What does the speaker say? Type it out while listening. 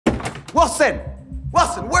Wilson!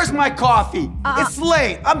 Wilson, where's my coffee? It's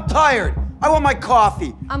late. I'm tired. I want my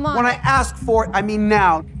coffee. I'm on. When I ask for it, I mean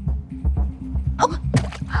now. Oh.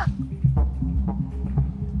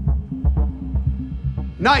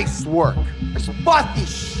 Nice work. I just bought these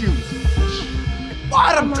shoes. I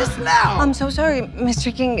bought them just now. I'm so sorry,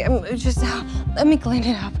 Mr. King. Just let me clean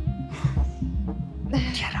it up.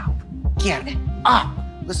 Get up. Get up.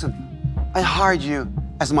 Listen, I hired you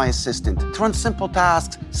as my assistant to run simple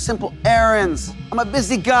tasks, simple errands. I'm a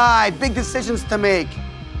busy guy, big decisions to make.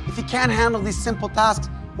 If you can't handle these simple tasks,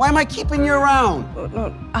 why am I keeping you around?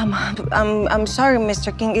 I'm sorry,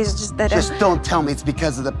 Mr. King. It's just that Just don't tell me it's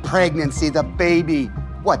because of the pregnancy, the baby.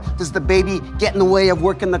 What, does the baby get in the way of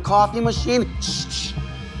working the coffee machine? Shh.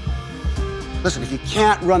 Listen, if you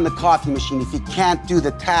can't run the coffee machine, if you can't do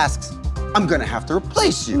the tasks, I'm gonna have to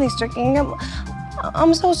replace you. Mr. King,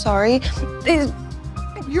 I'm so sorry.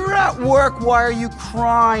 You're at work, why are you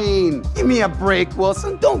crying? Give me a break,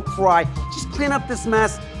 Wilson, don't cry. Just clean up this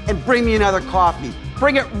mess and bring me another coffee.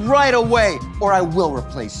 Bring it right away, or I will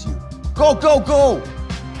replace you. Go, go, go!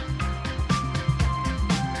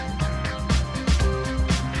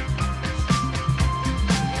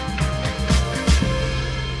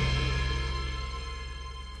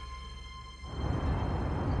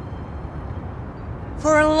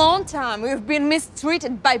 For a long time, we've been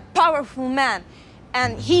mistreated by powerful men,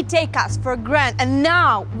 and he take us for granted. And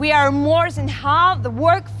now we are more than half the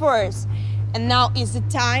workforce. And now is the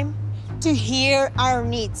time to hear our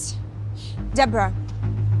needs. Deborah,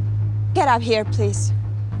 get up here, please.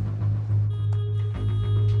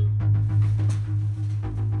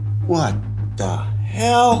 What the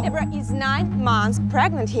hell? Deborah is 9 months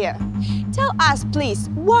pregnant here. Tell us, please,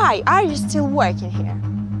 why are you still working here?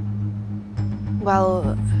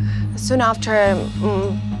 Well, soon after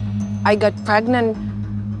I got pregnant,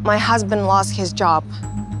 my husband lost his job.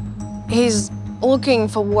 He's looking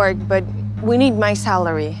for work, but we need my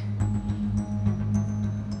salary.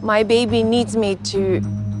 My baby needs me to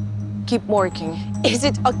keep working. Is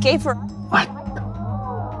it okay for us? What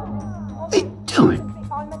are they doing?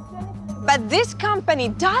 But this company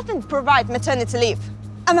doesn't provide maternity leave.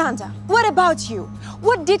 Amanda, what about you?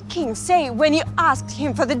 What did King say when you asked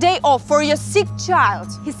him for the day off for your sick child?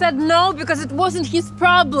 He said no because it wasn't his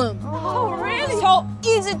problem. Oh, really? So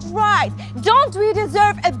is it right? Don't we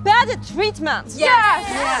deserve a better treatment?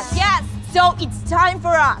 Yes. So it's time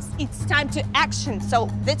for us. It's time to action. So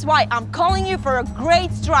that's why I'm calling you for a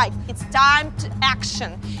great strike. It's time to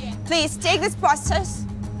action. Please take this process.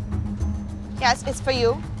 Yes, it's for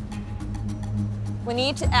you. We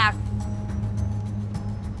need to act.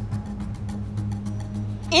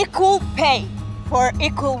 Equal pay for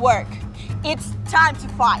equal work. It's time to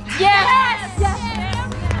fight. Yes!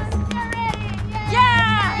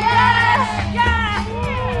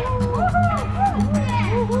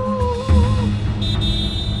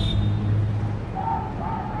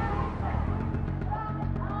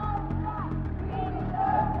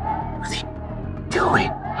 Doing?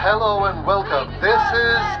 Hello and welcome. This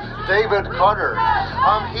is David Carter.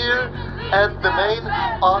 I'm here at the main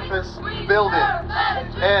office building.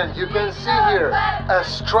 And you can see here, a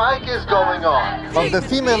strike is going on of the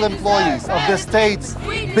female employees of the state's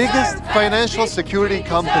biggest financial security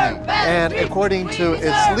company. And according to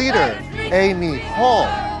its leader, Amy Hall,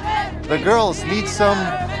 the girls need some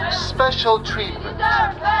special treatment.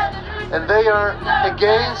 And they are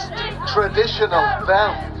against traditional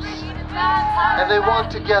values. And they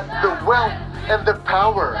want to get the wealth and the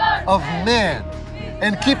power of men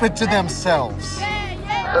and keep it to themselves.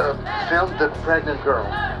 Film the pregnant girl.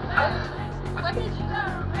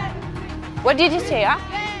 What did you say, huh?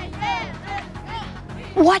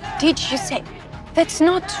 What did you say? That's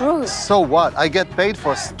not true. So what? I get paid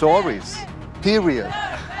for stories, period.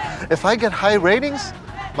 If I get high ratings,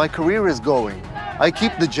 my career is going. I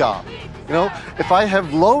keep the job. You know, if I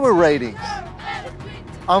have lower ratings,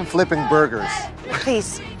 I'm flipping burgers.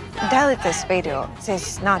 Please, delete this video.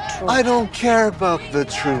 This is not true. I don't care about the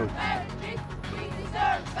truth.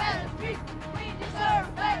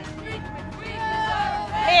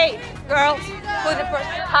 Hey, girls, put the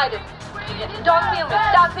person. Hide it. Don't film it.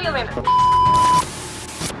 Stop filming.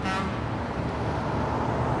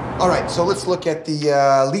 All right, so let's look at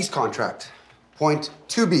the lease contract. Point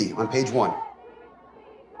 2B on page 1.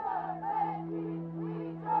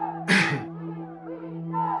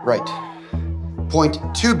 Right. Point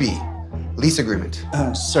 2B, lease agreement.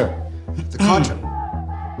 Sir. The contract.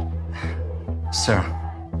 Sir,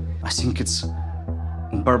 I think it's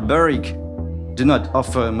barbaric. Do not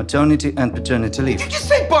offer maternity and paternity leave. Did you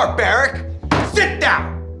say barbaric? Sit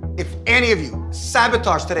down! If any of you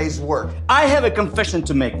sabotage today's work. I have a confession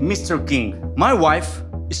to make, Mr. King. My wife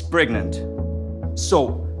is pregnant.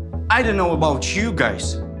 So, I don't know about you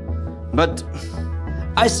guys, but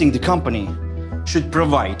I think the company should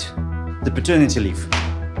provide the paternity leave.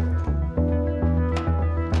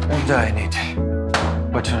 And I need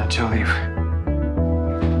paternity leave.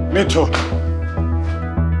 Me too.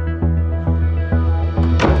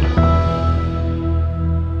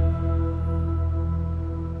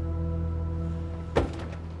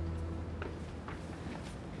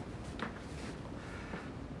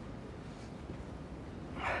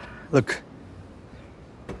 Look,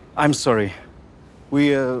 I'm sorry.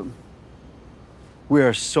 We are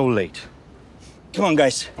so late. Come on,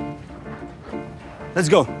 guys. Let's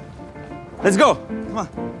go. Let's go. Come on.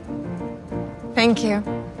 Thank you.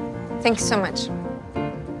 Thank you so much.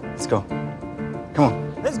 Let's go. Come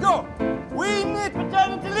on. Let's go. We need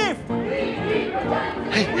paternity leave.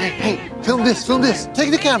 Hey, film this.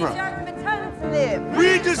 Take the camera.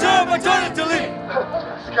 We deserve paternity leave.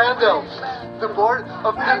 Scandal. The board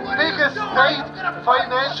of the biggest state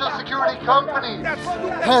financial security company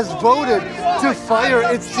has voted to fire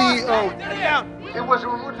its CEO. It was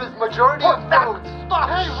removed with majority of votes. Stop!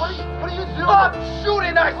 Hey, what are you doing? Stop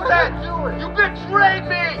shooting, I said! You betrayed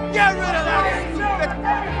me! Get rid of that!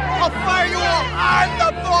 I'll fire you all! I'm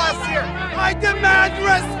the boss here! I demand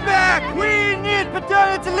respect! We need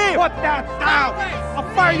paternity leave! Put that down! I'll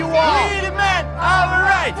fire you all! We demand our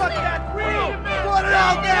rights! Put that down! Put it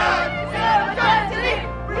out there!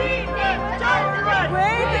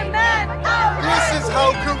 This is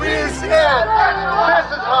how careers end! This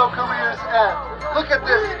is how careers end! Look at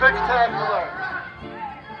this spectacular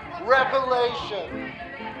revelation!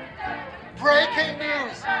 Breaking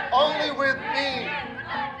news, only with me!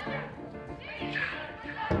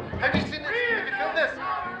 Have you seen this? Have you filmed this?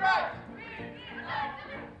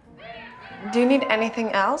 Do you need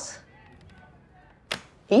anything else?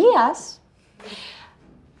 Yes.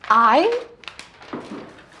 I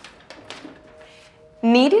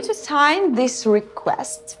need you to sign this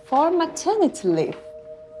request for maternity leave.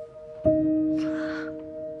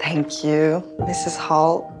 Thank you, Mrs.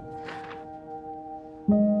 Hall.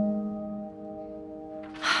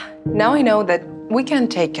 Now I know that we can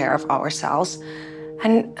take care of ourselves.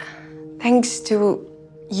 And thanks to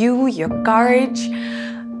you, your courage,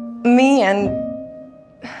 me and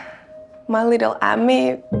my little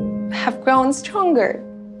Amy have grown stronger.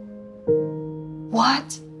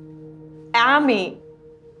 What? Amy.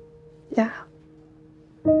 Yeah.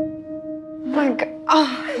 Oh my God.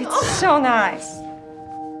 Oh, it's so nice.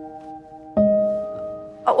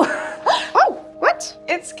 Oh. Oh, what?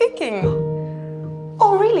 It's kicking.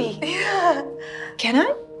 Oh, really? Yeah. Can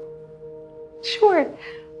I? Sure.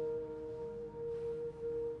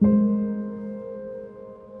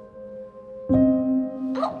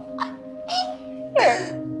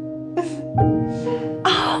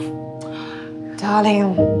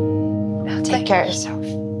 Darling, take care of yourself.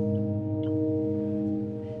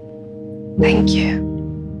 Thank you.